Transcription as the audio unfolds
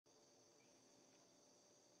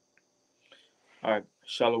All right,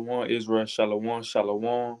 Shalom, Israel, Shalom,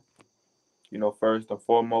 Shalom. First and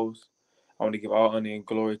foremost, I want to give all honor and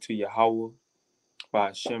glory to Yahweh, by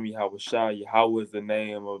Hashem, Yahweh Shai. Yahweh is the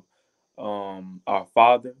name of our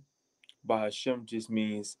Father. By Hashem just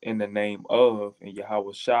means in the name of, and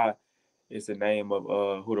Yahweh Shai is the name of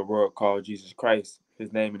who the world called Jesus Christ.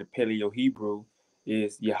 His name in the Paleo Hebrew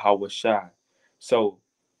is Yahweh Shai. So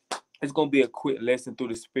it's gonna be a quick lesson through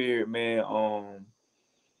the spirit, man.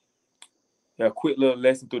 Yeah, a quick little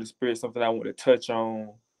lesson through the spirit, something I want to touch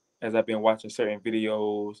on as I've been watching certain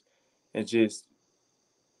videos and just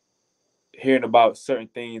hearing about certain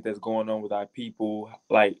things that's going on with our people,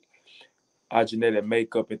 like our genetic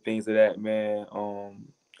makeup and things of that, man.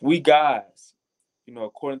 We guys,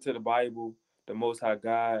 according to the Bible, the Most High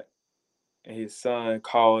God and His Son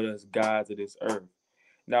called us gods of this earth.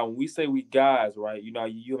 Now, when we say we guys, right? You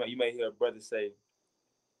may hear a brother say,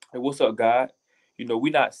 "Hey, what's up, God?"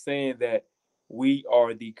 We're not saying that we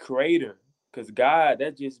are the creator, because God,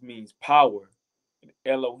 that just means power.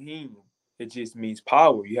 Elohim, it just means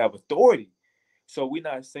power. You have authority. So we're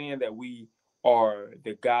not saying that we are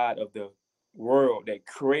the God of the world that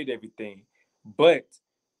created everything, but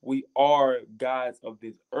we are gods of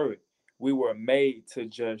this earth. We were made to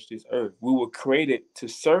judge this earth. We were created to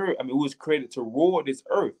serve. We was created to rule this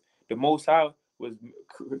earth. The Most High was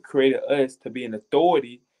created us to be an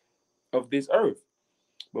authority of this earth.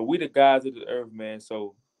 But we the gods of the earth, man.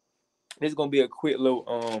 So this is gonna be a quick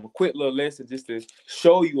little lesson just to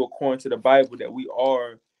show you, according to the Bible, that we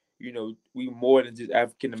are, we more than just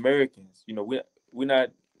African Americans. We're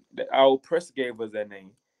not, that our oppressor gave us that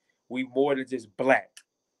name. We more than just black.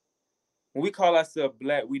 When we call ourselves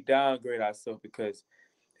black, we downgrade ourselves, because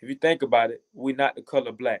if you think about it, we're not the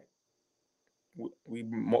color black. We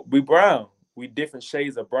brown. We different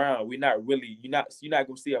shades of brown. We're not really. You're not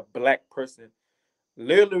gonna see a black person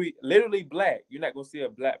literally black. You're not gonna see a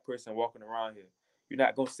black person walking around here. You're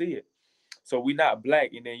not gonna see it. So we not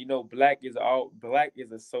black, and then black is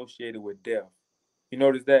associated with death. You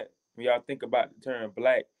notice that when y'all think about the term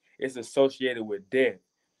black, it's associated with death.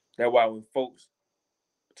 That's why when folks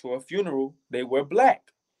to a funeral, they wear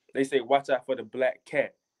black. They say, "Watch out for the black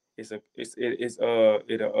cat." What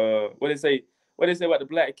they say about the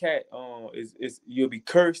black cat? Is you'll be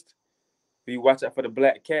cursed if you watch out for the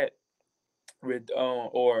black cat.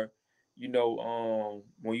 Or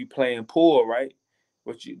when you playing pool, right?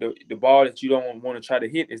 The ball that you don't want to try to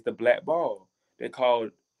hit is the black ball. They call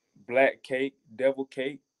it black cake, devil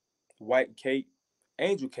cake, white cake,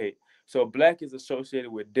 angel cake. So black is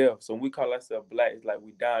associated with death. So when we call ourselves black, it's like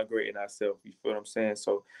we downgrading ourselves. You feel what I'm saying?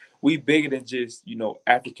 So we bigger than just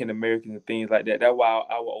African Americans and things like that. That's why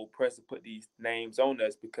our oppressor put these names on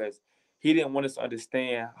us, because he didn't want us to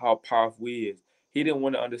understand how powerful we is. He didn't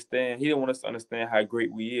want to understand. He didn't want us to understand how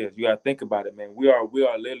great we is. You gotta think about it, man. We are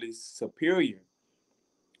literally superior.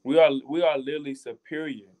 We are literally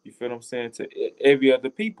superior. You feel what I'm saying, to every other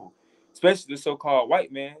people, especially the so-called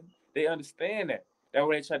white man. They understand that. That's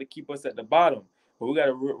why they try to keep us at the bottom. But we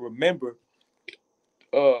gotta remember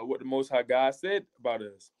what the Most High God said about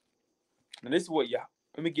us. And this is what y'all.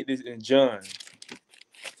 Let me get this in John.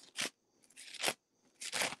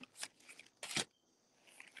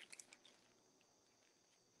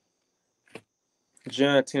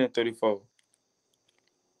 John 10:34.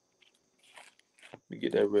 Let me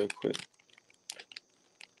get that real quick.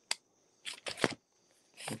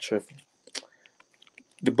 I'm tripping.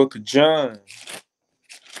 The book of John,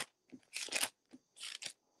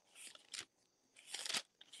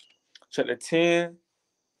 chapter 10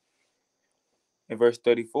 and verse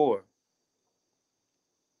 34.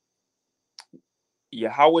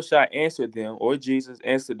 Yahweh shall answer them, or Jesus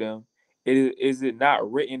answered them, is it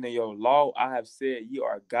not written in your law, I have said ye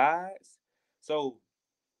are gods? So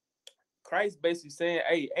Christ basically saying,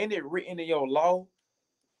 hey, ain't it written in your law?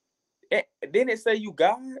 Didn't it say you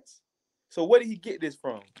gods? So where did he get this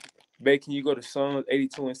from? Babe, can you go to Psalms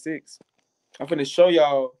 82 and 6? I'm finna show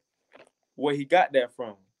y'all where he got that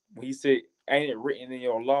from. When he said, ain't it written in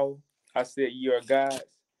your law, I said ye are gods.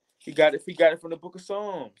 He got it from the book of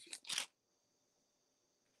Psalms.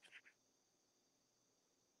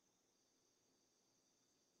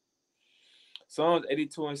 Psalms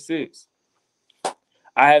 82 and 6.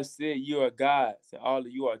 I have said you are gods, and all of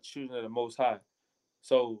you are children of the Most High.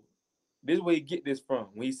 So this is where he get this from.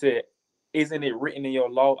 When he said, isn't it written in your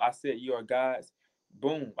law, I said you are gods?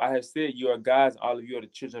 Boom. I have said you are gods, and all of you are the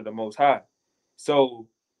children of the Most High. So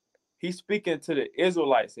he's speaking to the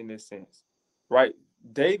Israelites in this sense, right?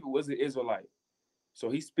 David was an Israelite. So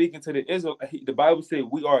he's speaking to the Israel. The Bible said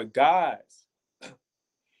we are gods.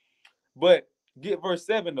 But get verse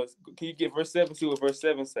 7 though. Can you get verse 7? See what verse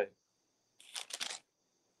 7 say?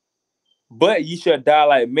 But ye shall die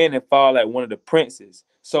like men and fall like one of the princes.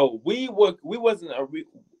 So we wasn't a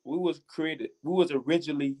we was created, we was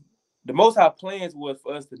originally, the Most High plans was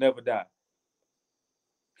for us to never die.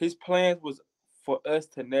 His plans was for us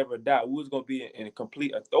to never die. We was gonna be in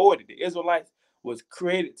complete authority. The Israelites was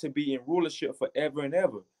created to be in rulership forever and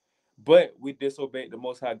ever. But we disobeyed the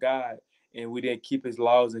Most High God, and we didn't keep His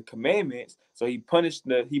laws and commandments. So He punished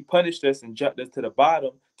us and jumped us to the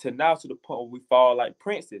bottom, to now to the point where we fall like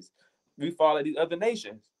princes. We fall like these other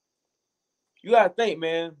nations. You gotta think,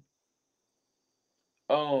 man.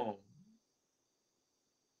 Um,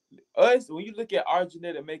 us, when you look at our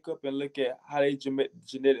genetic makeup and look at how they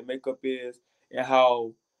genetic makeup is, and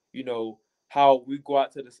how, you know, how we go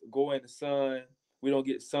in the sun, we don't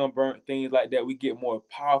get sunburnt, things like that. We get more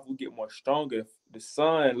powerful, we get more stronger. The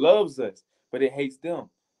sun loves us, but it hates them.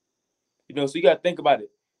 So you gotta think about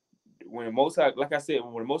it. When the Most High, like I said,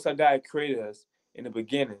 when the Most High God created us in the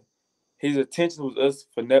beginning, His intention was us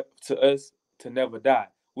to never die.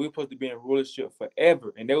 We were supposed to be in rulership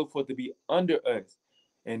forever, and they were supposed to be under us.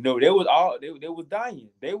 And no, they was dying.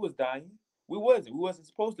 They was dying. We wasn't. We wasn't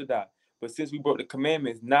supposed to die. But since we broke the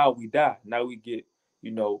commandments, now we die. Now we get,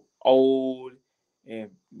 old,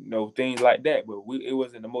 and things like that. But it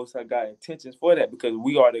wasn't the Most High God intentions for that, because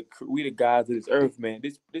we the gods of this earth, man.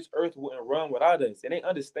 This earth wouldn't run without us, and they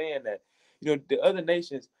understand that. The other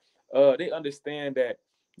nations, they understand that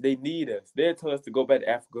they need us. They'll tell us to go back to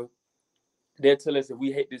Africa. They'll tell us if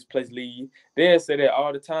we hate this place, leave. They'll say that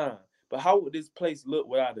all the time. But how would this place look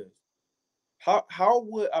without us? How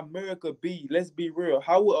would America be? Let's be real.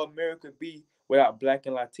 How would America be without Black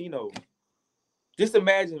and Latinos? Just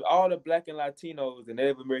imagine all the Black and Latinos and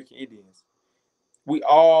Native American Indians. We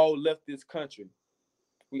all left this country.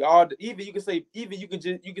 We all, even you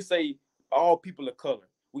can say all people of color.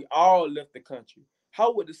 We all left the country.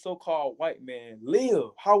 How would the so-called white man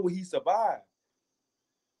live? How would he survive?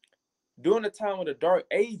 During the time of the Dark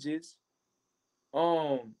Ages,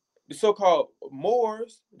 the so-called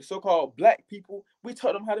Moors, the so-called black people, we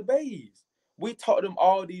taught them how to bathe. We taught them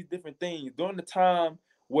all these different things during the time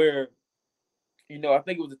where, I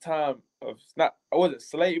think it was the time of, not, I wasn't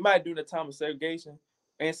slave. It might have been the time of segregation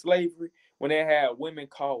and slavery, when they had women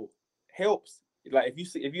called helps. Like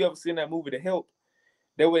if you ever seen that movie, The Help,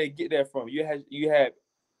 that where they get that from. You had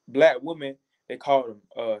black women, they called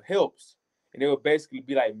them helps, and they would basically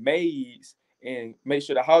be like maids and make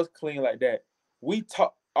sure the house clean like that.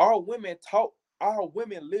 Our women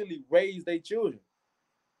literally raised their children.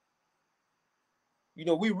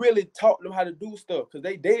 We really taught them how to do stuff, because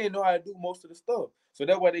they didn't know how to do most of the stuff. So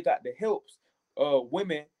that's why they got the helps,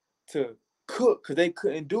 women, to cook, because they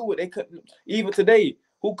couldn't do it. They couldn't, even today,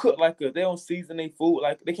 who cook like us? They don't season their food,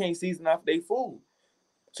 like they can't season off their food.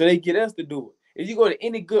 So they get us to do it. If you go to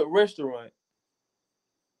any good restaurant,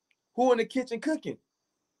 who in the kitchen cooking?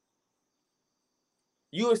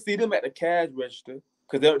 You will see them at the cash register,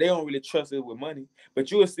 because they don't really trust us with money.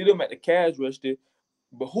 But you will see them at the cash register.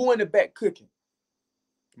 But who in the back cooking?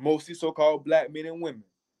 Mostly so-called black men and women.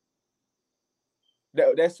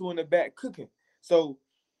 That's who in the back cooking. So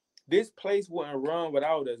this place wouldn't run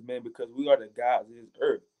without us, man, because we are the gods of this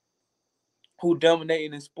earth. Who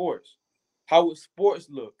dominating in sports? How would sports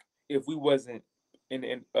look if we wasn't in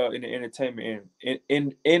the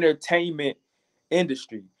entertainment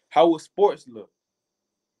industry? How would sports look?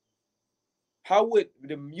 How would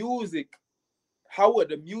the music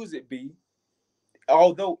be?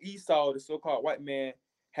 Although Esau, the so-called white man,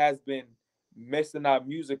 has been messing our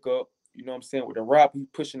music up, you know what I'm saying, with the rap, he's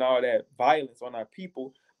pushing all that violence on our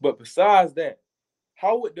people. But besides that,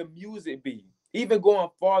 how would the music be? Even going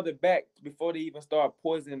farther back, before they even start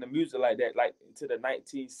poisoning the music like that, like into the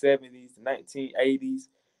 1970s, 1980s,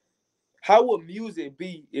 how would music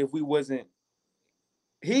be if we wasn't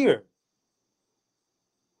here?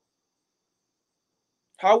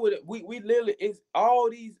 How would it, we literally, it's all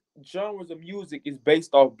these genres of music is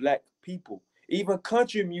based off black people. Even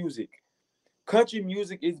country music. Country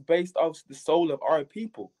music is based off the soul of our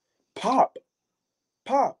people. Pop,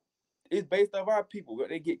 pop is based off our people. Where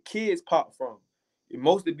they get kids pop from. It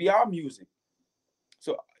mostly be our music.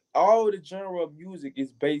 So all the genre of music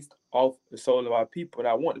is based off the soul of our people. And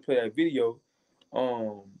I want to play that video.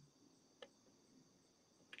 Um,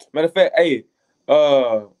 Matter of fact, hey,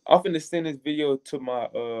 I'm finna send this video to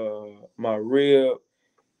my real.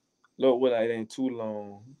 Lord, well, it ain't too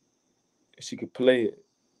long. She could play it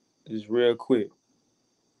just real quick.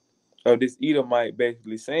 This Edomite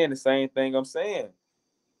basically saying the same thing I'm saying.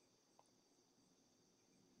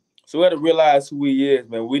 So we got to realize who he is,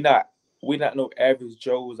 man. We not no average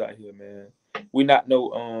Joes out here, man. We not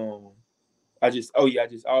no I just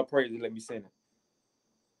all praise, let me send it.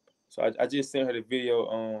 So I just sent her the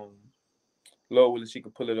video. Lord willing, she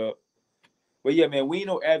can pull it up. But yeah, man, we ain't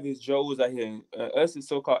no average Joes out here. Us is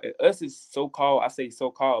so called. Us is so called. I say so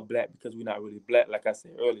called black because we're not really black, like I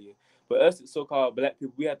said earlier. But us is so called black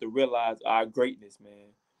people. We have to realize our greatness,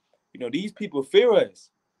 man. These people fear us.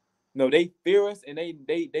 No, they fear us and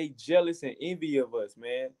they jealous and envy of us,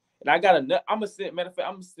 man. And I got a. I'm gonna send. Matter of fact,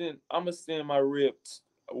 I'm gonna send my ribs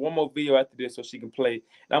one more video after this so she can play.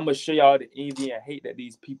 And I'm gonna show y'all the envy and hate that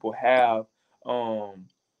these people have.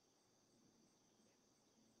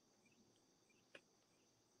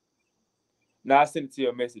 Now I sent it to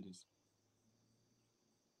your messages.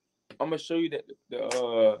 I'm gonna show you that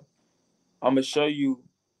I'm gonna show you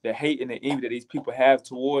the hate and the envy that these people have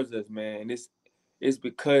towards us, man. And it's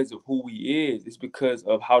because of who we is. It's because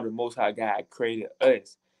of how the Most High God created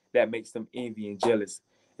us that makes them envy and jealous.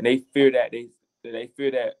 And they fear that they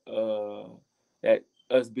fear that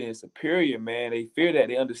us being superior, man. They fear that.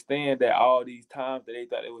 They understand that all these times that they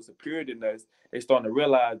thought they were superior than us, they starting to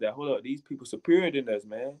realize that, hold up, these people superior than us,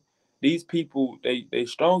 man. These people they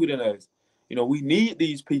stronger than us. We need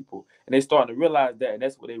these people. And they starting to realize that, and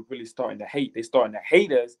that's what they really starting to hate. They starting to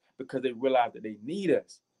hate us because they realize that they need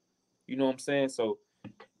us. You know what I'm saying? So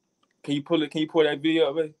can you pull it? Can you pull that video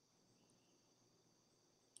up, man?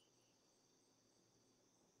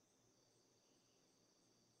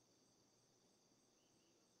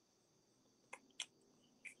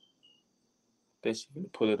 That she gonna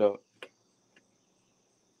pull it up.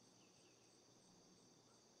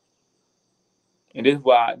 And this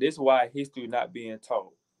is why history not being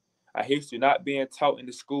taught. Our history not being taught in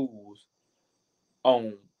the schools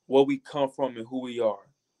on where we come from and who we are.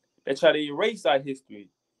 They try to erase our history.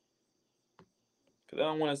 Cause I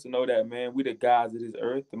don't want us to know that, man. We the gods of this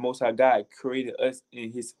earth. The Most High God created us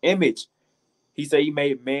in His image. He said He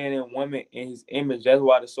made man and woman in His image. That's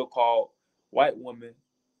why the so-called white women,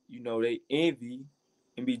 they envy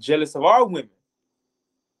and be jealous of our women.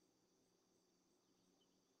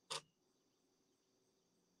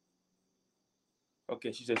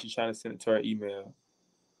 Okay, she said she's trying to send it to her email.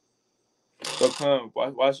 So come,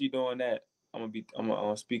 while she doing that, I'm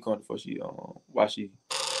gonna speak on it before she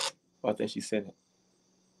I think she sent it.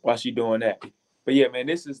 While she doing that. But yeah, man,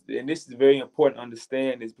 this is very important to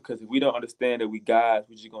understand this, because if we don't understand that we guys,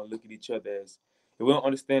 we're just gonna look at each other as, if we don't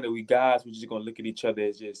understand that we guys, we're just gonna look at each other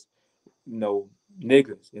as just, you know,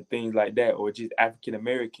 niggas and things like that, or just African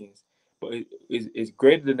Americans. But it's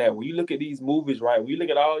greater than that. When you look at these movies, right? When you look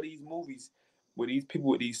at all these movies with these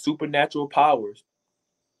people with these supernatural powers,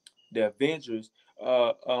 the Avengers,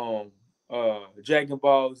 Dragon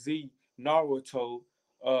Ball Z, Naruto,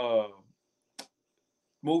 uh,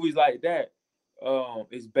 movies like that,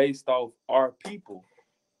 is based off our people.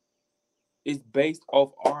 It's based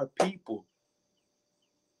off our people.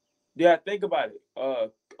 Yeah, think about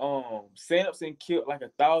it. Samson killed like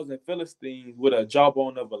 1,000 Philistines with a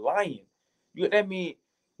jawbone of a lion. That mean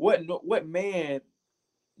what man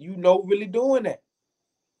really doing that?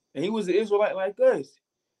 And he was an Israelite like us.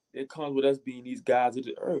 It comes with us being these guys of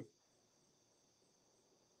the earth.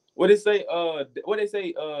 What they say?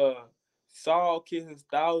 Saul killed his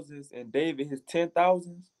thousands and David his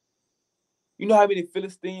 10,000s. You know how many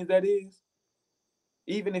Philistines that is?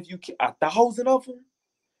 Even if you kill 1,000 of them.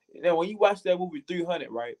 Now, when you watch that movie 300,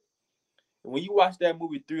 right? When you watch that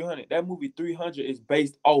movie 300, that movie 300 is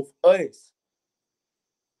based off us.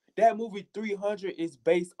 That movie 300 is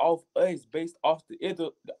based off us, based off the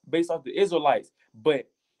Israelites. But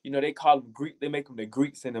they call them Greek. They make them the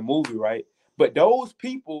Greeks in the movie, right? But those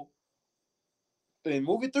people in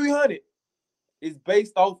movie 300 is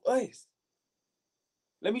based off us.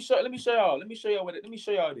 Let me show y'all. Let me show y'all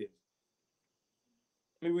this.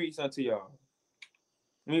 Let me read something to y'all.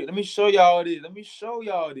 Let me show y'all this. Let me show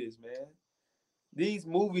y'all this, man. These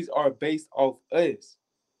movies are based off us.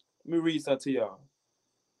 Let me read something to y'all.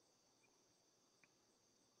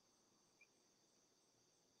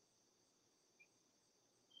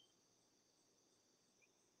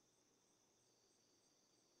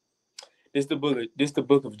 This the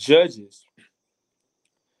book of Judges,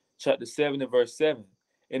 chapter 7 and verse 7.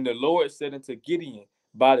 And the Lord said unto Gideon,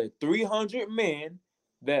 by the 300 men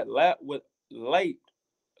that lapped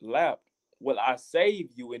will I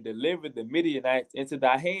save you and deliver the Midianites into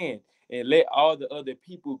thy hand, and let all the other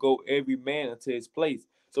people go every man unto his place.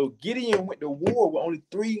 So Gideon went to war with only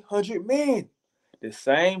 300 men. The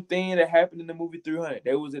same thing that happened in the movie 300.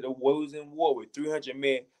 They was in war with 300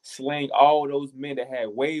 men, slaying all those men that had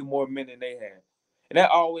way more men than they had. And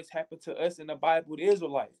that always happened to us in the Bible, the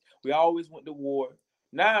Israelites. We always went to war.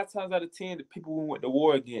 9 times out of 10, the people we went to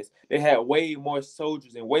war against, they had way more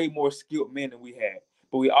soldiers and way more skilled men than we had.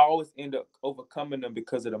 but we always end up overcoming them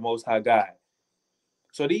because of the Most High God.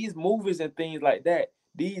 So these movies and things like that,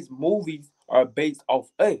 these movies are based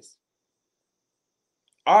off us.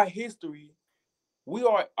 Our history, we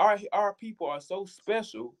are our people are so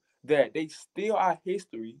special that they steal our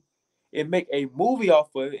history and make a movie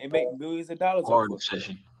off of it and make millions of dollars off Hard of it.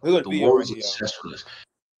 obsession. We got a The video world right is here, y'all. obsessed with us.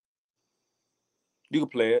 You can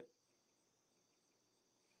play it.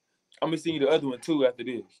 I'm gonna send you the other one too after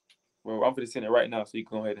this. Well, I'm gonna send it right now so you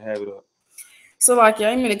can go ahead and have it up. So, like, I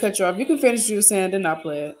ain't mean to cut you off. You can finish what you were saying, then I'll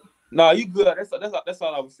play it. Nah, you good. That's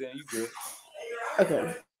all I was saying. You good.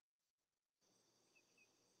 Okay.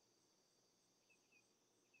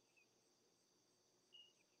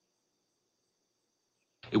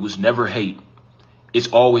 It was never hate. It's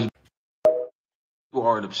always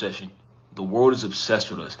hard obsession. The world is obsessed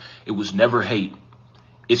with us. It was never hate.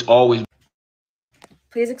 It's always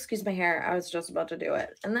Please excuse my hair. I was just about to do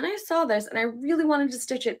it. And then I saw this and I really wanted to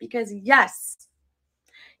stitch it because yes.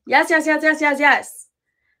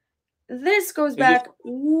 This goes back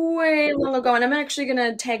way long ago, and I'm actually going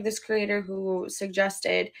to tag this creator who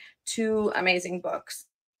suggested 2 amazing books.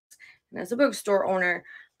 And as a bookstore owner,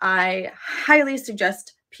 I highly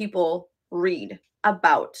suggest people read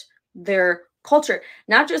about their culture,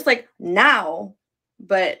 not just like now,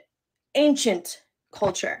 but ancient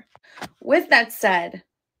culture. With that said,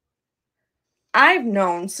 I've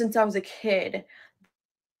known since I was a kid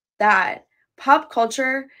that pop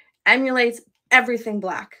culture emulates everything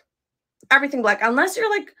black. Everything black. Unless you're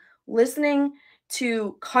like listening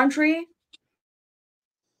to country.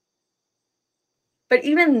 But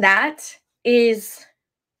even that is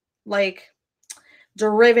like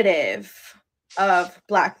derivative of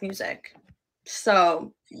black music.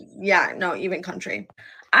 So, yeah, no, even country.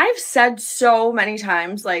 I've said so many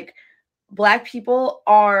times, like, black people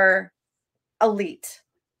are elite.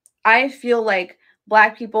 I feel like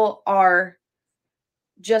black people are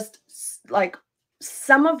just like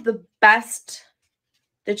some of the best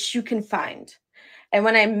that you can find. And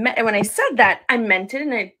when I said that, I meant it,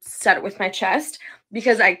 and I said it with my chest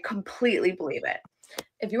because I completely believe it.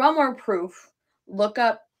 If you want more proof, look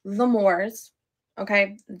up the Moors.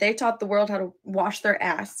 Okay, they taught the world how to wash their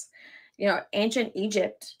ass. You know, ancient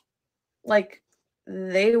Egypt, like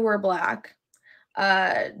they were black.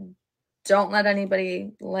 Don't let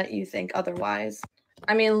anybody let you think otherwise.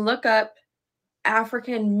 I mean, look up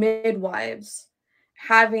African midwives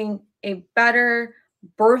having a better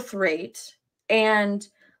birth rate and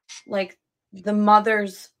like the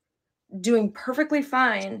mothers doing perfectly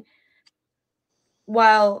fine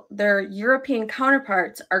while their European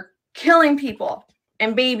counterparts are killing people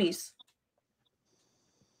and babies.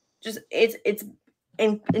 Just it's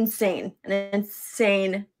insane, an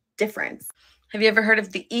insane difference. Have you ever heard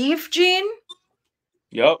of the Eve gene?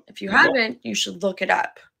 Yep. If you haven't, you should look it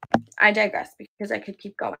up. I digress because I could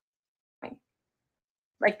keep going.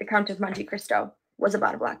 Like the Count of Monte Cristo was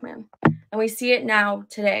about a black man. And we see it now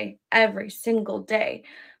today, every single day,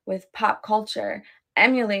 with pop culture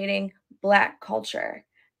emulating black culture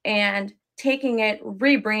and taking it,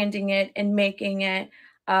 rebranding it, and making it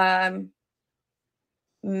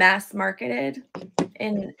mass marketed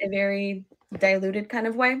in a very diluted kind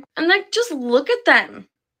of way. And like, just look at them.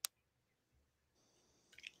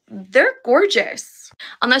 They're gorgeous.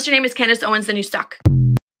 Unless your name is Candace Owens, then you suck.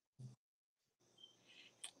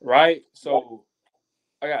 Right. So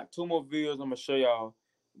I got 2 more videos I'm gonna show y'all,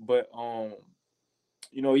 but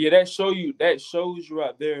you know, yeah, that shows you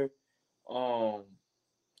out there, how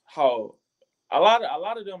a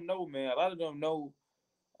lot of them know, man. A lot of them know,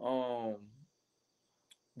 um,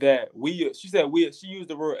 that she used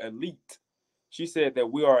the word elite. She said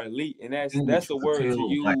that we are elite, and that's a word to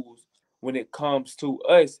use when it comes to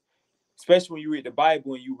us, especially when you read the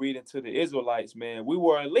Bible and you read into the Israelites, man. We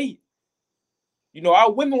were elite. You know,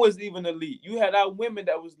 our women was even elite. You had our women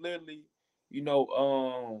that was literally, you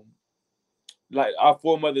know, like our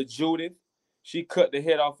foremother Judith. She cut the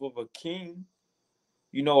head off of a king.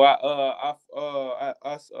 You know, our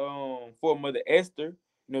foremother Esther.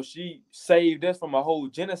 You know, she saved us from a whole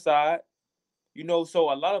genocide. You know,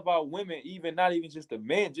 so a lot of our women, even not even just the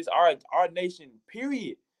men, just our nation,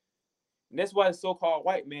 period. And that's why the so-called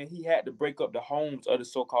white man, he had to break up the homes of the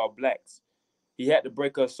so-called blacks. He had to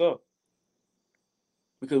break us up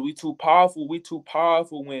because we too powerful. We too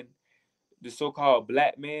powerful when the so-called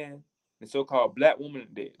black man, the so-called black woman,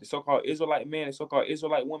 the so-called Israelite man, the so-called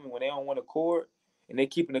Israelite woman, when they don't want to accord and they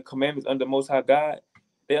keeping the commandments under Most High God,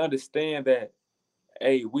 they understand that,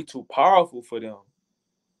 hey, we too powerful for them.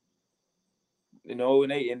 You know,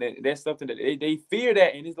 and that's something that they fear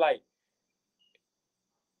that, and it's like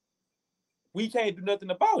we can't do nothing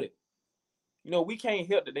about it. we can't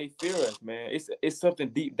help that they fear us, man. It's something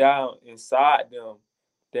deep down inside them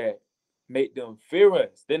that make them fear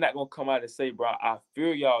us. They're not gonna come out and say, "Bro, I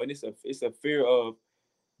fear y'all," and it's a fear of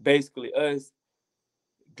basically us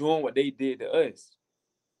doing what they did to us.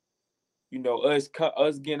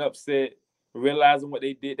 Us getting upset, realizing what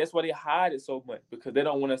they did. That's why they hide it so much, because they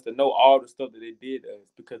don't want us to know all the stuff that they did to us.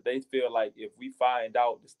 Because they feel like if we find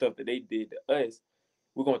out the stuff that they did to us,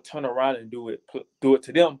 we're gonna turn around and do it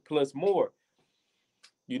to them plus more.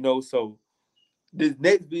 So this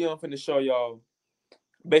next video I'm finna show y'all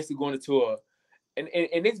basically going into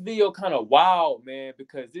and this video kind of wild, man,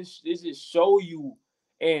 because this just show you,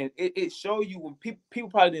 and it show you when people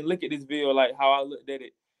probably didn't look at this video like how I looked at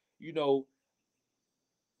it. You know,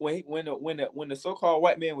 when the so-called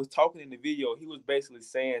white man was talking in the video, he was basically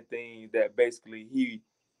saying things that basically he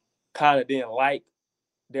kind of didn't like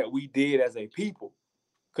that we did as a people.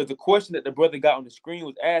 Because the question that the brother got on the screen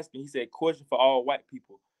was asking, he said, question for all white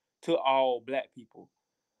people to all black people.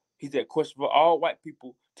 He said, question for all white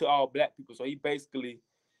people to all black people. So he basically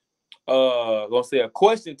gonna say a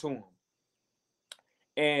question to him.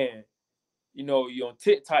 And you on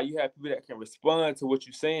TikTok, you have people that can respond to what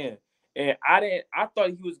you're saying. And I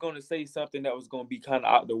thought he was gonna say something that was gonna be kind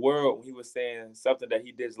of out the world when he was saying something that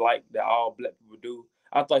he disliked that all black people do.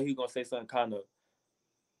 I thought he was gonna say something kind of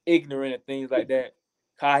ignorant and things like that.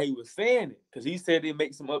 How he was saying it, because he said it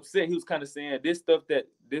makes him upset. He was kind of saying this stuff that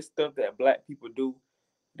black people do,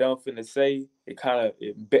 that I'm finna say, it kind of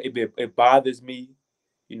it bothers me.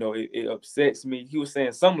 It upsets me. He was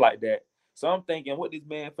saying something like that. So I'm thinking, what this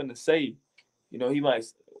man finna say? He might,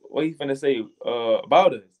 what he finna say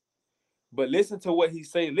about us. But listen to what he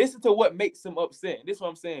say. Listen to what makes him upset. And this is what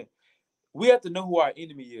I'm saying. We have to know who our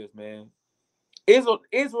enemy is, man.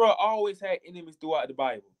 Israel always had enemies throughout the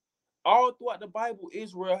Bible. All throughout the Bible,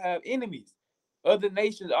 Israel have enemies. Other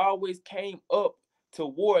nations always came up to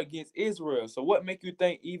war against Israel. So what make you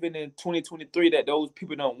think even in 2023 that those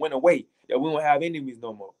people don't went away, that we don't have enemies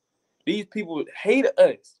no more? These people hate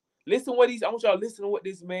us. I want y'all to listen to what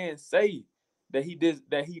this man say that he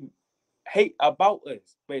hate about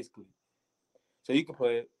us, basically. So you can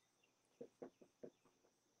play it.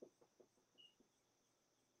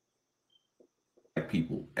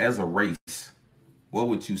 People as a race, what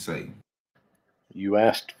would you say? You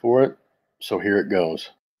asked for it, so here it goes.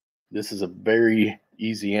 This is a very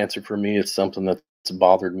easy answer for me. It's something that's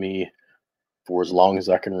bothered me for as long as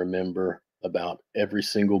I can remember about every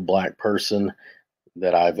single black person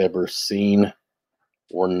that I've ever seen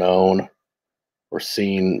or known or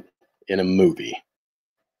seen in a movie.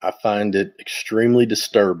 I find it extremely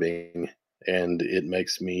disturbing and it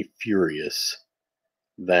makes me furious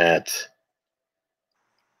that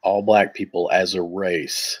all black people as a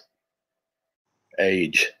race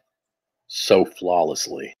age so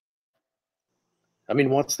flawlessly. I mean,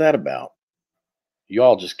 what's that about? You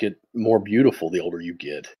all just get more beautiful the older you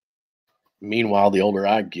get. Meanwhile, the older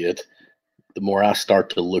I get, the more I start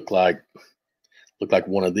to look like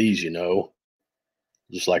one of these,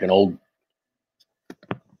 just like an old.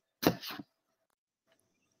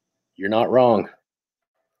 You're not wrong.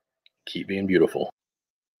 Keep being beautiful.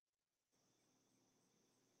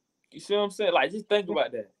 You see what I'm saying? Like, just think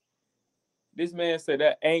about that. This man said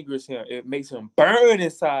that angers him. It makes him burn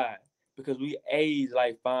inside because we age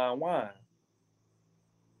like fine wine.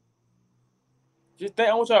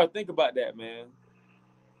 I want y'all to think about that, man.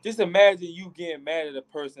 Just imagine you getting mad at a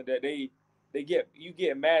person that you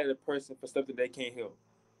get mad at a person for something they can't help.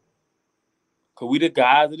 Cause we the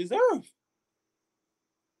guys of this earth.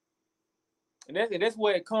 And that's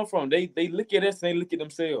where it comes from. They look at us and they look at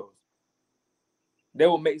themselves. That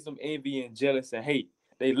will make them envy and jealous and hate.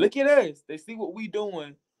 They look at us, they see what we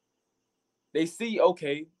doing. They see,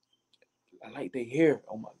 okay, I like their hair.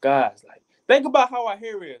 Oh my gosh. Like, think about how our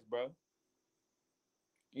hair is, bro.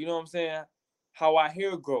 You know what I'm saying? How our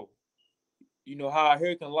hair grow. How our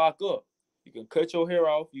hair can lock up. You can cut your hair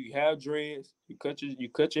off. You have dreads. You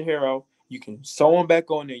cut your hair off. You can sew them back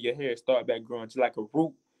on there. Your hair start back growing just like a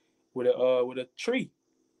root with a tree,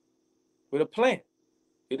 with a plant.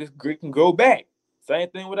 It can grow back. Same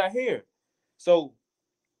thing with our hair. So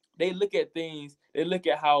they look at things. They look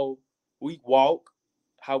at how we walk,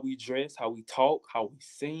 how we dress, how we talk, how we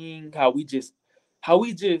sing, how we just.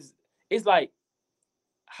 It's like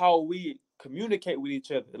how we communicate with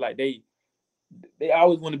each other. Like they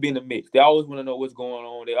always want to be in the mix. They always want to know what's going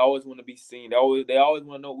on. They always want to be seen. They always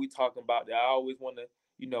want to know what we talking about. They always want to,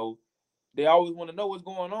 they always want to know what's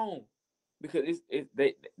going on, because it's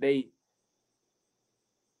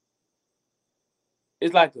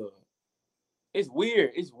like it's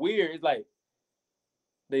weird. It's weird. It's like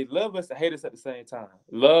they love us and hate us at the same time.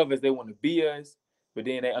 Love as they want to be us, but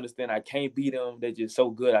then they understand I can't beat them. They're just so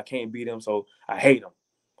good, I can't beat them, so I hate them.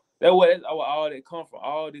 That's where all that come from.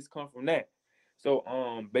 All this come from that. So,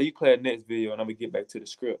 but you play the next video, and I'm gonna get back to the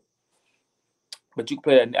script. But you can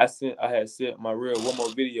play that. I had sent my real one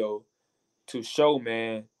more video to show,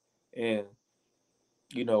 man, and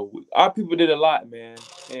you know, our people did a lot, man.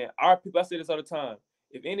 And our people, I say this all the time.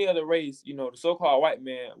 If any other race, you know, the so-called white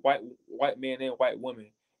man and white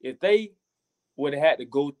woman, if they would have had to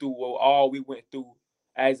go through what all we went through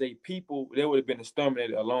as a people, they would have been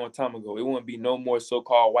exterminated a long time ago. It wouldn't be no more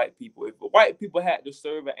so-called white people. If white people had to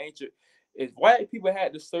serve in ancient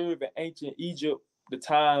Egypt, the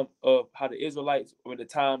time of how the Israelites, or the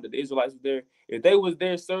time that the Israelites were there, if they was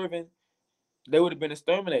there serving, they would have been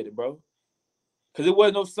exterminated, bro. Because there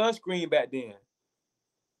was no sunscreen back then.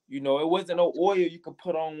 You know, it wasn't no oil you could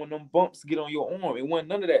put on when them bumps get on your arm. It wasn't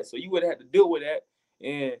none of that. So you would have had to deal with that.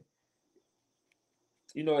 And,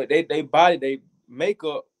 you know, they body, they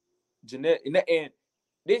makeup, genetic, and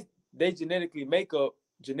this, they genetic makeup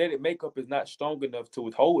is not strong enough to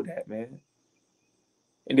withhold that, man.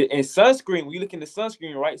 And sunscreen, when you look into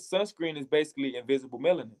sunscreen, right? Sunscreen is basically invisible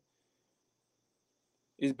melanin.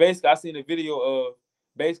 It's basically, I seen a video of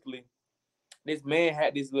basically this man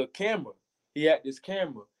had this little camera. He had this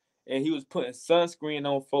camera, and he was putting sunscreen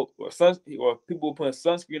on folks, or people were putting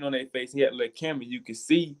sunscreen on their face. He had a little camera. You could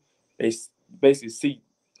see, they basically see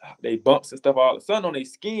they bumps and stuff, all the sun on their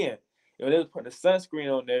skin. And when they was putting the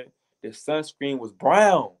sunscreen on there, the sunscreen was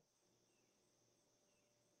brown.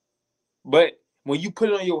 But when you put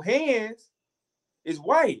it on your hands, it's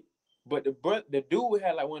white. But the dude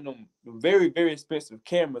had like one of them very, very expensive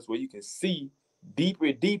cameras where you can see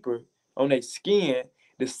deeper on their skin.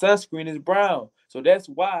 The sunscreen is brown. So that's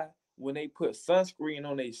why when they put sunscreen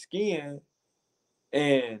on their skin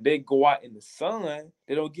and they go out in the sun,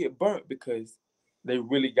 they don't get burnt because they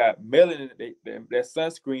really got melanin. That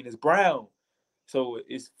sunscreen is brown. So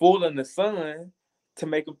it's full in the sun to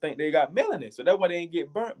make them think they got melanin. So that's why they ain't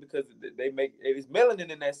get burnt, because it's melanin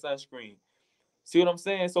in that sunscreen. See what I'm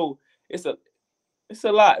saying? So it's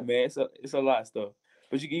a lot, man. It's a lot of stuff.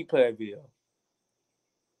 But you can play that video.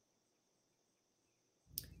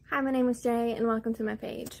 Hi, my name is Jay, and welcome to my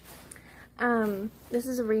page. This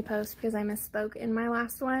is a repost because I misspoke in my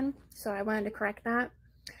last one, so I wanted to correct that.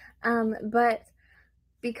 But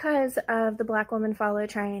because of the Black Woman Follow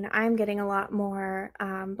train, I'm getting a lot more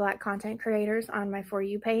Black content creators on my For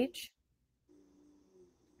You page.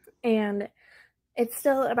 And it's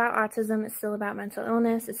still about autism, it's still about mental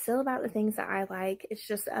illness, it's still about the things that I like. It's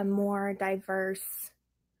just a more diverse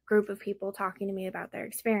group of people talking to me about their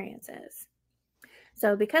experiences.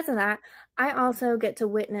 So because of that, I also get to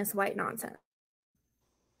witness white nonsense.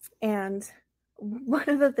 And one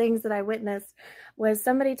of the things that I witnessed was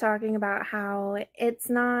somebody talking about how it's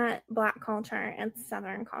not Black culture, it's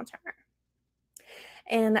Southern culture.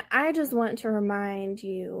 And I just want to remind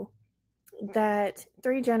you that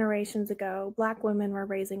 3 generations ago, Black women were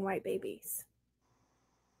raising white babies.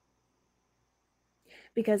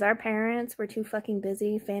 Because our parents were too fucking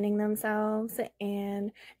busy fanning themselves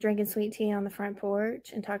and drinking sweet tea on the front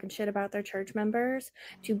porch and talking shit about their church members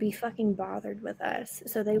to be fucking bothered with us.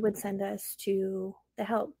 So they would send us to the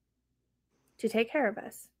help to take care of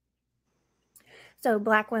us. So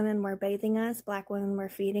Black women were bathing us, Black women were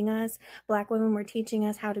feeding us, Black women were teaching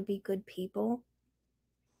us how to be good people.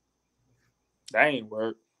 That ain't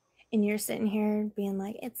work. And you're sitting here being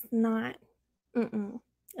like, it's not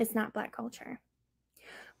Black culture.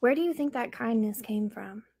 Where do you think that kindness came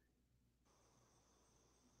from?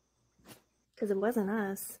 Because it wasn't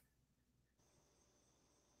us.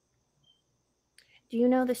 Do you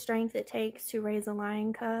know the strength it takes to raise a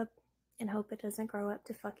lion cub and hope it doesn't grow up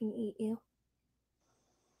to fucking eat you?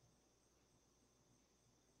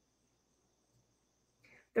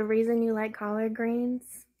 The reason you like collard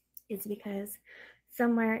greens is because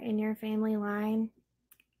somewhere in your family line,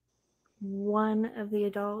 one of the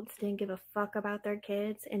adults didn't give a fuck about their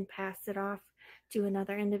kids and passed it off to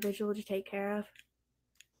another individual to take care of.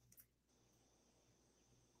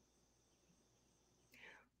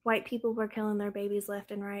 White people were killing their babies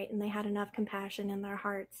left and right, and they had enough compassion in their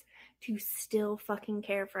hearts to still fucking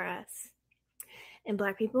care for us. And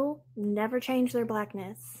Black people never changed their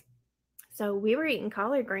Blackness. So we were eating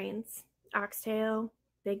collard greens, oxtail,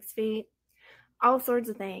 pig's feet, all sorts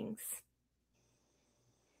of things.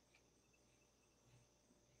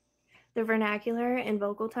 The vernacular and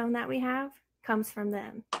vocal tone that we have comes from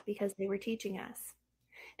them because they were teaching us.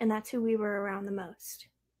 And that's who we were around the most.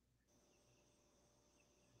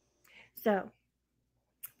 So,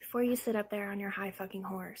 before you sit up there on your high fucking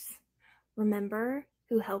horse, remember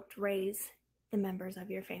who helped raise the members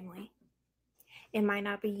of your family. It might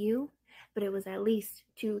not be you, but it was at least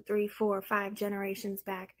 2, 3, 4, 5 generations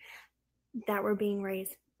back that were being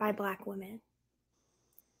raised by Black women.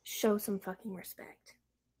 Show some fucking respect.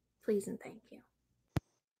 Please and thank you.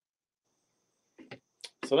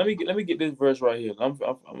 So let me get this verse right here. I'm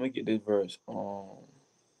gonna get this verse.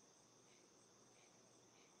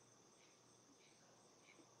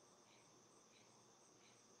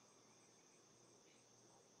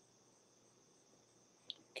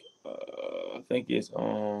 I think it's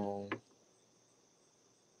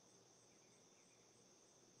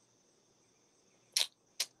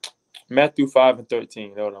Matthew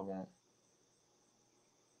 5:13. That's what I want.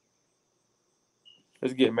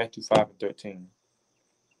 Let's get Matthew 5:13.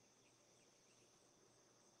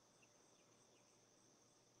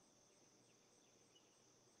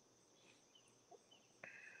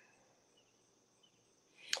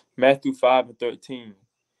 Matthew 5:13.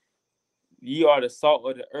 Ye are the salt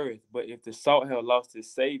of the earth, but if the salt have lost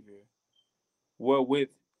its savor, wherewith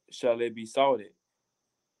shall it be salted?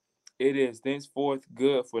 It is thenceforth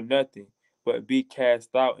good for nothing, but be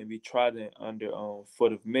cast out and be trodden under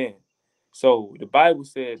foot of men. So the Bible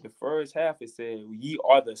said, the first half, it said, ye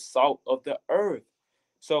are the salt of the earth.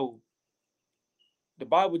 So the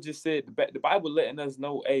Bible just said, the Bible letting us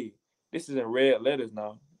know, hey, this is in red letters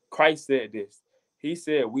now. Christ said this. He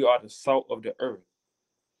said we are the salt of the earth.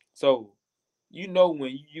 So,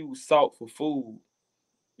 when you use salt for food,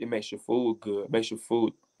 it makes your food good, makes your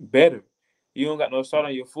food better. You don't got no salt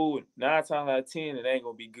on your food, 9 times out of 10, it ain't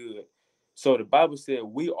gonna be good. So the Bible said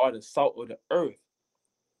we are the salt of the earth.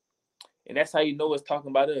 And that's how you know it's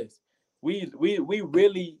talking about us. We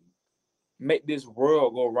really make this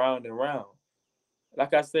world go round and round.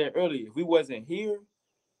 Like I said earlier, if we wasn't here,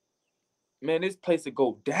 man, this place would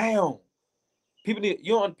go down. People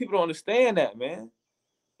don't understand that, man.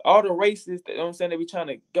 All the racists, you know what I'm saying, they be trying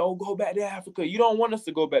to go back to Africa. You don't want us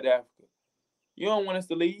to go back to Africa. You don't want us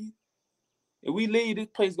to leave. If we leave, this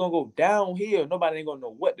place gonna go downhill. Nobody ain't gonna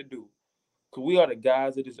know what to do. Cause we are the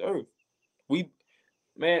gods of this earth.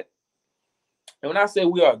 Man, and when I say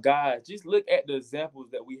we are gods, just look at the examples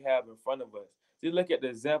that we have in front of us. Just look at the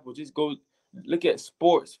example. Just go look at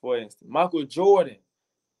sports, for instance. Michael Jordan.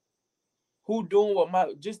 Who doing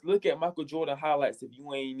what just look at Michael Jordan highlights if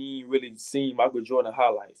you ain't even really seen Michael Jordan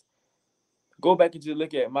highlights. Go back and just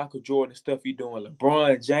look at Michael Jordan stuff he doing.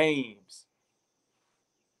 LeBron James.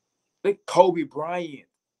 Look, Kobe Bryant.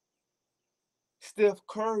 Steph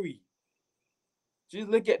Curry. Just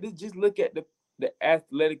look at this. Just look at the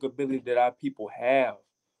athletic ability that our people have.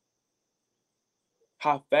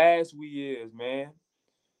 How fast we is, man.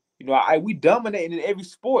 We dominating in every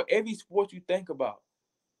sport. Every sport you think about,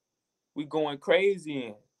 we going crazy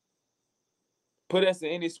in. Put us in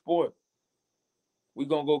any sport, we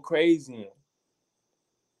gonna go crazy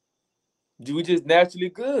in. We just naturally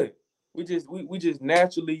good. We just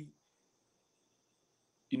naturally,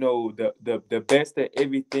 the best at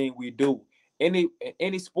everything we do.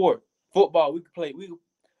 Any sport, football, we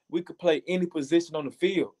could play any position on the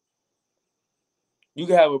field. You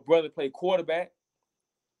can have a brother play quarterback.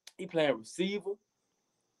 He playing receiver.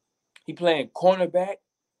 He playing cornerback.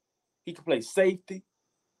 He can play safety.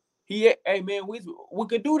 Hey man, we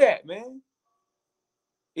could do that, man.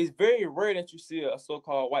 It's very rare that you see a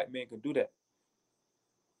so-called white man can do that.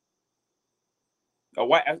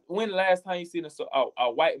 When the last time you seen a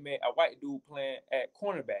white dude playing at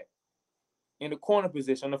cornerback in the corner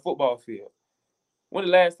position on the football field? When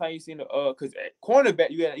the last time you seen because at cornerback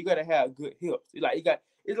you gotta have good hips. You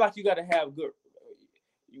gotta have good.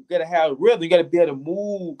 You gotta have rhythm. You gotta be able to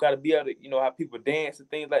move. Gotta be able to how people dance and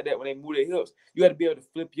things like that when they move their hips. You gotta be able to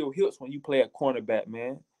flip your hips when you play a cornerback,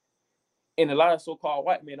 man. And a lot of so-called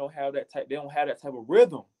white men don't have that type. They don't have that type of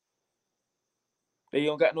rhythm. They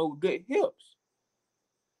don't got no good hips.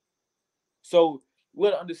 So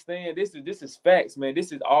we'll understand this is facts, man.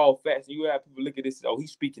 This is all facts. And you have people look at this. Oh,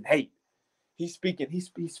 he's speaking hate. He's speaking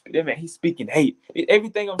hate.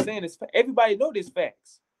 Everything I'm saying is everybody know this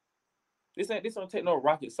facts. This don't take no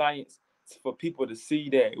rocket science for people to see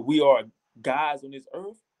that we are gods on this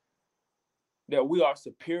earth. That we are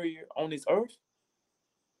superior on this earth.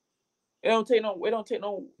 It don't take no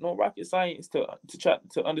rocket science to try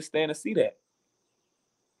to understand and see that.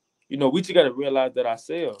 We just gotta realize that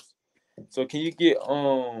ourselves. So can you get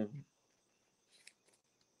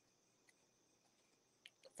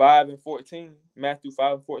 5:14, Matthew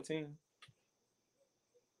 5:14?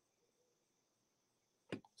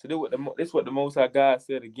 So this is what the Most High God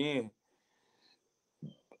said again.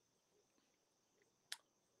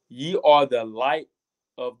 Ye are the light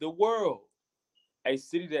of the world. A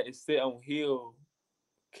city that is set on hill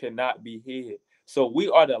cannot be hid. So we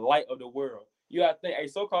are the light of the world. You gotta think, a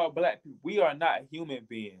so-called black people, we are not human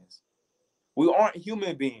beings. We aren't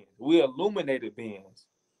human beings. We are illuminated beings.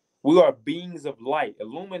 We are beings of light.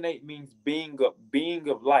 Illuminate means being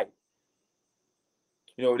of light.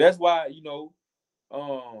 That's why,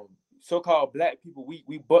 so-called black people,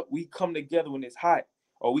 we come together when it's hot,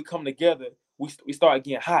 or we come together, we start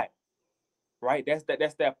getting hot, right? That's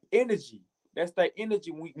that energy. That's that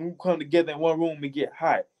energy when we come together in one room and get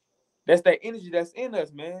hot. That's that energy that's in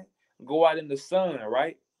us, man. Go out in the sun,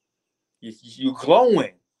 right? You're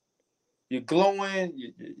glowing. You're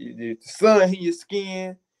glowing. The sun in your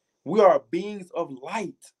skin. We are beings of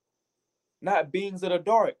light, not beings of the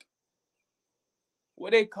dark.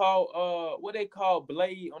 What they call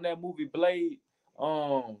Blade on that movie Blade,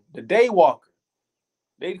 the Day Walker.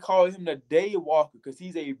 They call him the Day Walker because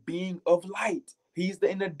he's a being of light. He's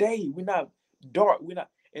in the day. We're not dark. We're not.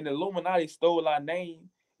 And the Illuminati stole our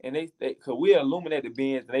name, and they because we're illuminated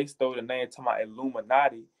beings, and they stole the name to my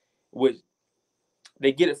Illuminati, which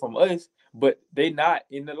they get it from us, but they not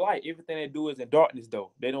in the light. Everything they do is in darkness,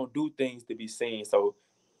 though. They don't do things to be seen, so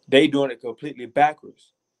they doing it completely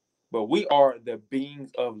backwards. But we are the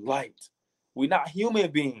beings of light. We're not human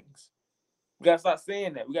beings. We gotta stop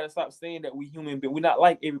saying that. We gotta stop saying that we human beings. We're not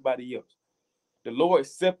like everybody else. The Lord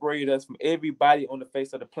separated us from everybody on the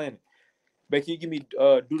face of the planet. But can you give me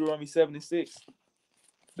Deuteronomy 7:6?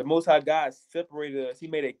 The Most High God separated us. He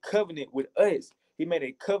made a covenant with us. He made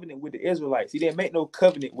a covenant with the Israelites. He didn't make no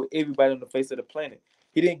covenant with everybody on the face of the planet.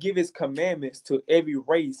 He didn't give his commandments to every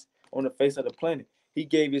race on the face of the planet. He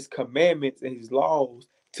gave his commandments and his laws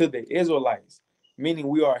to the Israelites, meaning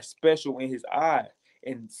we are special in his eyes.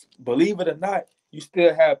 And believe it or not, you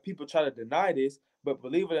still have people try to deny this, but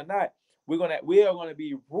believe it or not, we are gonna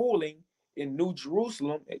be ruling in New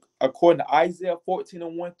Jerusalem, according to Isaiah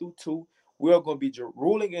 14:1-2. We are going to be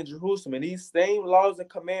ruling in Jerusalem, and these same laws and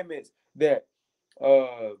commandments that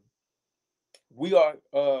that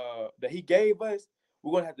he gave us,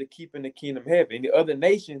 we're going to have to keep in the kingdom of heaven. And the other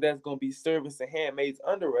nations that's going to be servants and handmaids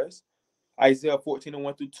under us, Isaiah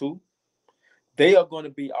 14:1-2, they are going to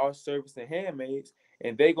be our servants and handmaids,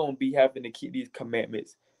 and they're going to be having to keep these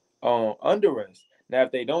commandments under us. Now,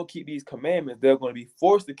 if they don't keep these commandments, they're going to be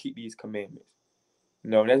forced to keep these commandments.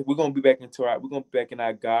 No, we're gonna be back in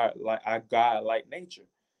our God-like nature.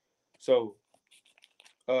 So,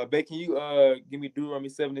 Beck, can you give me Deuteronomy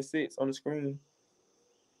 7:6 on the screen?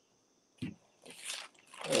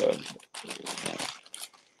 Uh,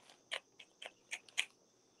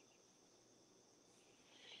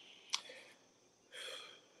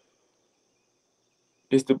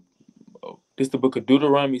 this the book of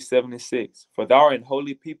Deuteronomy 7:6. For thou art an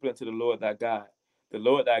holy people unto the Lord thy God. The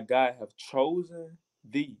Lord thy God hath chosen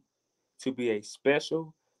thee to be a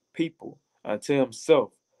special people unto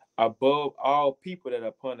himself, above all people that are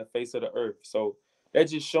upon the face of the earth. So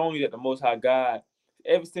that's just showing you that the Most High God,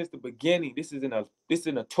 ever since the beginning, this is in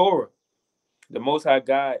a Torah. The Most High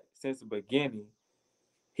God, since the beginning,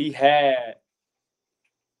 he have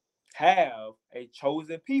a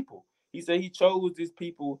chosen people. He said he chose this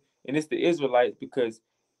people, and it's the Israelites, because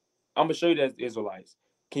I'm gonna show you that's the Israelites.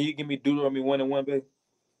 Can you give me Deuteronomy 1:1, babe?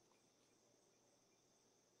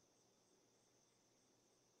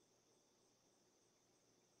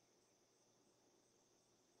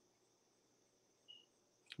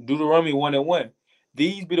 Deuteronomy 1:1.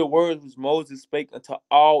 These be the words which Moses spake unto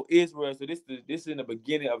all Israel. So this is in the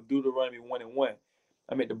beginning of Deuteronomy 1:1.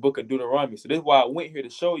 I mean the book of Deuteronomy. So this is why I went here to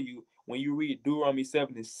show you, when you read Deuteronomy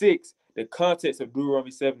 7:6, the context of Deuteronomy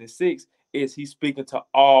 7:6 is he's speaking to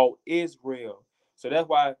all Israel. So that's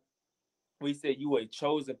why we said you are a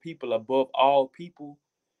chosen people above all people.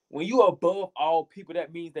 When you are above all people,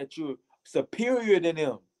 that means that you're superior than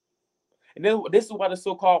them. And then this is why the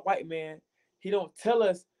so-called white man, he don't tell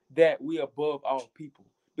us that we above all people,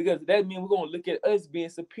 because that means we're gonna look at us being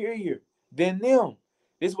superior than them.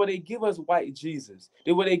 This is why they give us white Jesus.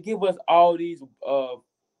 This is why they give us all these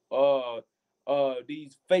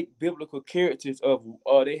fake biblical characters of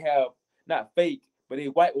they have not fake, but they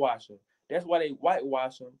whitewash them. That's why they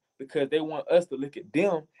whitewash them, because they want us to look at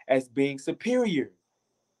them as being superior.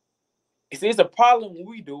 It's a problem when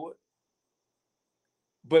we do it,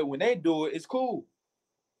 but when they do it, it's cool.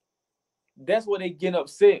 That's why they get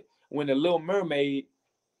upset when the Little Mermaid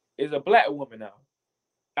is a black woman now.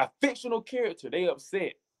 A fictional character, they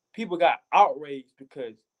upset. People got outraged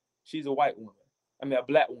because she's a white woman. I mean, a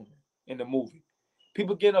black woman in the movie.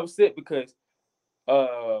 People get upset because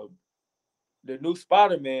the new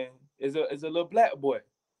Spider-Man is a little black boy,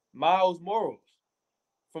 Miles Morales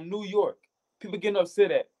from New York. People getting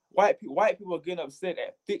upset at white people are getting upset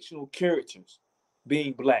at fictional characters.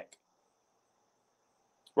 being black,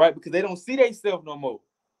 right? Because they don't see themselves no more.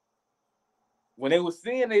 When they were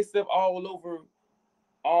seeing themselves all over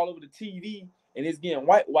the TV, and it's getting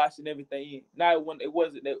whitewashed and everything. Now it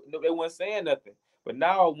wasn't they weren't saying nothing. But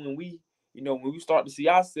now when we start to see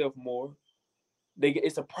ourselves more,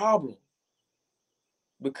 it's a problem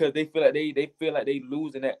because they feel like they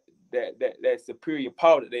losing that superior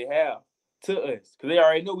power that they have to us because they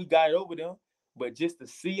already know we got it over them. But just to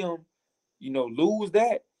see them, lose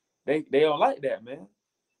that, they don't like that, man.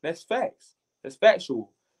 That's facts. That's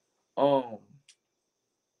factual.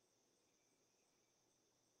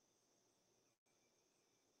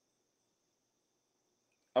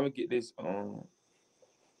 I'm gonna get this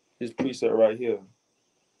preset right here.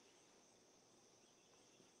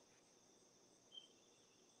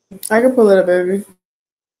 I can pull it up, baby.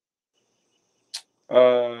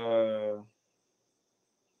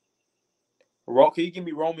 Can you give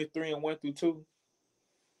me Romans 3:1-2?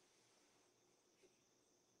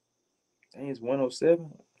 Dang, it's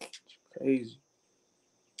 107. Crazy.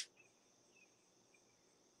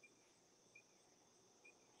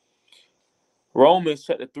 Romans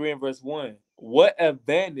chapter 3 and verse 1. What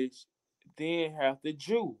advantage then hath the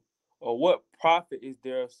Jew, or what profit is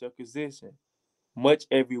there of circumcision? Much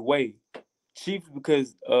every way, chiefly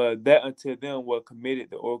because that unto them were committed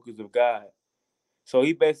the oracles of God. So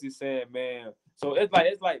he basically saying, man. So it's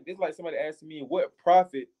like somebody asking me, what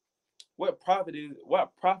profit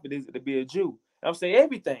is it to be a Jew? And I'm saying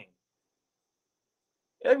everything.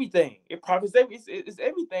 Everything. It profits it's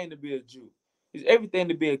everything to be a Jew. It's everything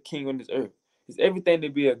to be a king on this earth. It's everything to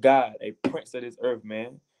be a god, a prince of this earth,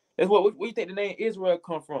 man. That's what you think the name Israel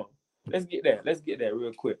come from. Let's get that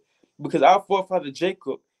real quick. Because our forefather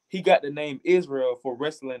Jacob, he got the name Israel for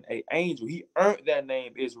wrestling an angel. He earned that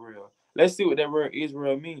name Israel. Let's see what that word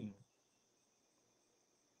Israel means.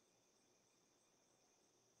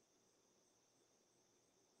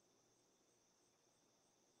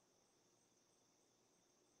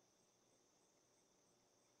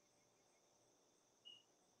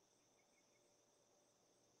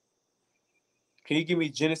 Can you give me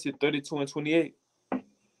Genesis 32 and 28?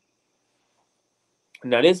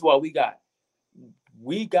 Now, this is what we got.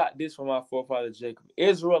 We got this from our forefather Jacob.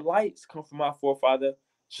 Israelites come from our forefather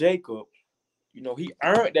Jacob. He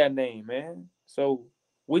earned that name, man. So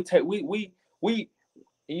we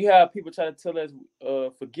and you have people try to tell us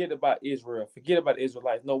forget about Israel, forget about the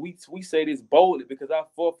Israelites. No, we say this boldly because our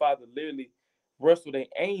forefather literally wrestled an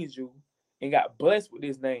angel and got blessed with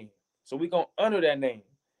his name. So we're gonna honor that name.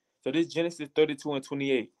 So this Genesis 32 and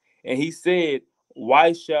 28. And he said,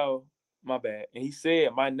 why shall my bad? And he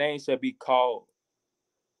said, my name shall be called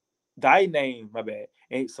thy name, my bad.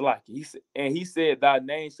 And he said, thy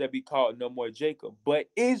name shall be called no more Jacob, but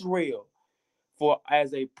Israel. For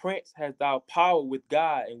as a prince has thou power with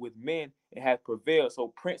God and with men, and has prevailed. So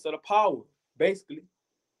prince of the power, basically.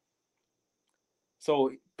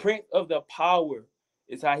 So prince of the power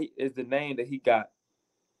is the name that he got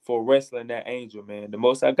for wrestling that angel, man. The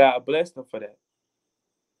Most High God blessed him for that.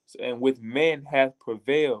 So, and with men has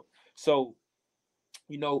prevailed. So,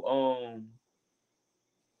 we are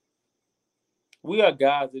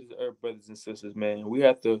gods of this earth, brothers and sisters, man. We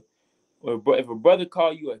have to. If a brother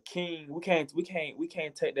call you a king, we can't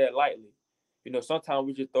take that lightly. Sometimes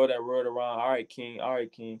we just throw that word around. All right, king. All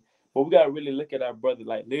right, king. But we gotta really look at our brother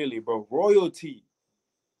like literally, bro. Royalty.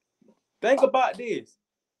 Think about this.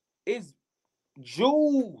 It's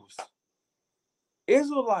Jews,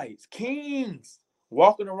 Israelites, kings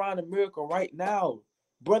walking around America right now.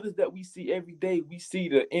 Brothers that we see every day. We see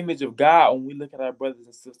the image of God when we look at our brothers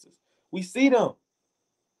and sisters. We see them.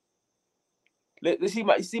 Let's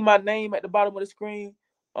see my name at the bottom of the screen.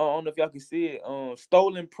 I don't know if y'all can see it.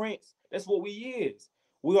 Stolen prince. That's what we is.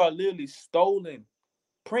 We are literally stolen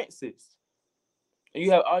princes. And you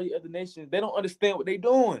have all the other nations. They don't understand what they're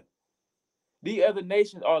doing. The other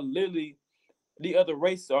nations are literally, the other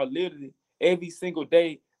races are literally every single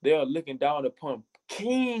day they are looking down upon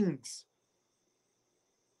kings,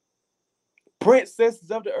 princesses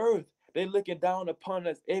of the earth. They're looking down upon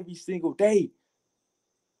us every single day,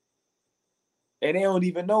 and they don't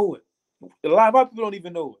even know it. A lot of our people don't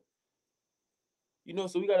even know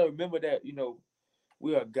it. So we gotta remember that.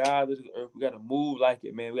 We are gods of the earth. We got to move like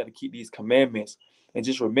it, man. We got to keep these commandments and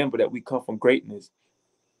just remember that we come from greatness.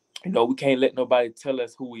 We can't let nobody tell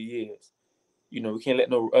us who he is. We can't let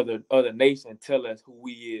no other nation tell us who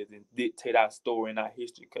we is and dictate our story and our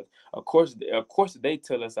history. Because of course, if they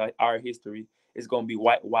tell us our history, it's gonna be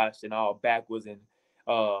whitewashed and all backwards and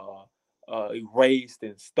erased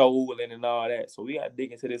and stolen and all that. So we gotta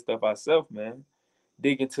dig into this stuff ourselves, man.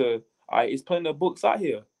 Dig into. All right, it's plenty of books out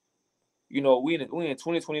here. You know, we in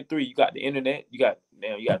 2023. You got the internet. You got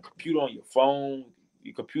a computer on your phone.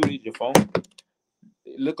 Your computer is your phone.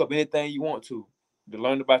 Look up anything you want to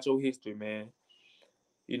learn about your history, man.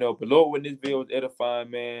 You know, but Lord, when this video was edifying,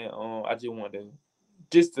 man, I just wanted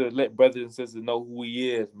to let brothers and sisters know who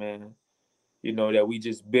He is, man. You know, that we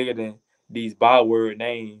just bigger than these byword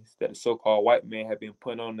names that the so-called white man have been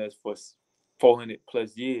putting on us for 400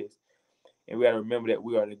 plus years. And we got to remember that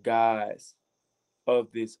we are the gods of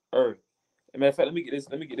this earth. As a matter of fact, let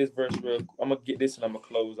me get this verse real. I'm gonna get this and I'm gonna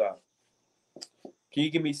close out. Can you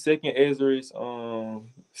give me 2nd Ezra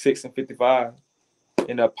 6:55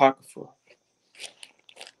 in the Apocrypha?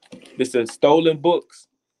 It's the stolen books.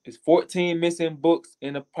 It's 14 missing books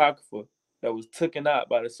in the Apocrypha that was taken out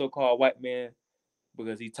by the so-called white man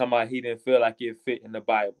because he talking about he didn't feel like it fit in the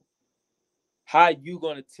Bible. How you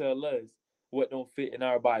gonna tell us what don't fit in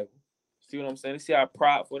our Bible? See what I'm saying? See how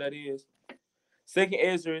prideful that is? 2nd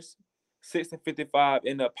Ezra 6:55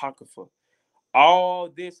 in the Apocrypha. All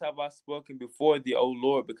this have I spoken before thee, O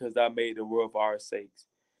Lord, because thou made the world for our sakes.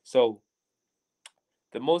 So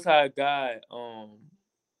the Most High God,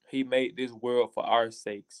 He made this world for our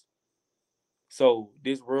sakes. So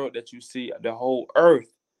this world that you see, the whole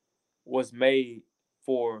earth was made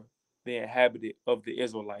for the inhabitant of the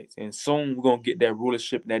Israelites. And soon we're going to get that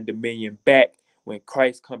rulership and that dominion back when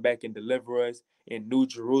Christ come back and deliver us in New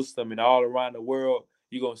Jerusalem and all around the world.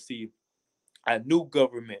 You're going to see a new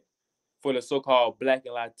government for the so-called Black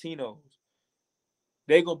and Latinos.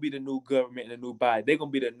 They're going to be the new government and the new body. They're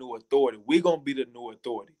going to be the new authority. We're going to be the new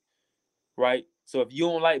authority, right? So if you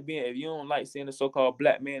don't like seeing the so-called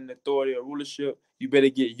black man in authority or rulership, you better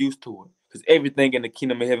get used to it, because everything in the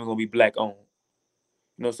kingdom of heaven is going to be black owned.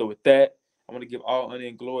 You know, so with that, I'm going to give all honor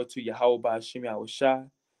and glory to Yahweh by Hashem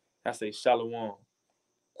Yahushai. I say Shalom.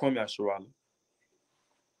 Kwame Yasharala.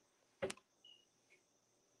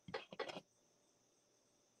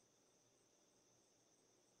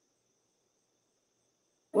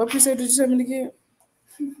 What percent did you tell me to get?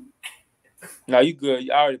 No, you good.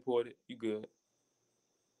 I already poured it. You good.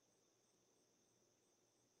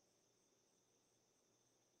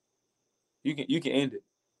 You can end it.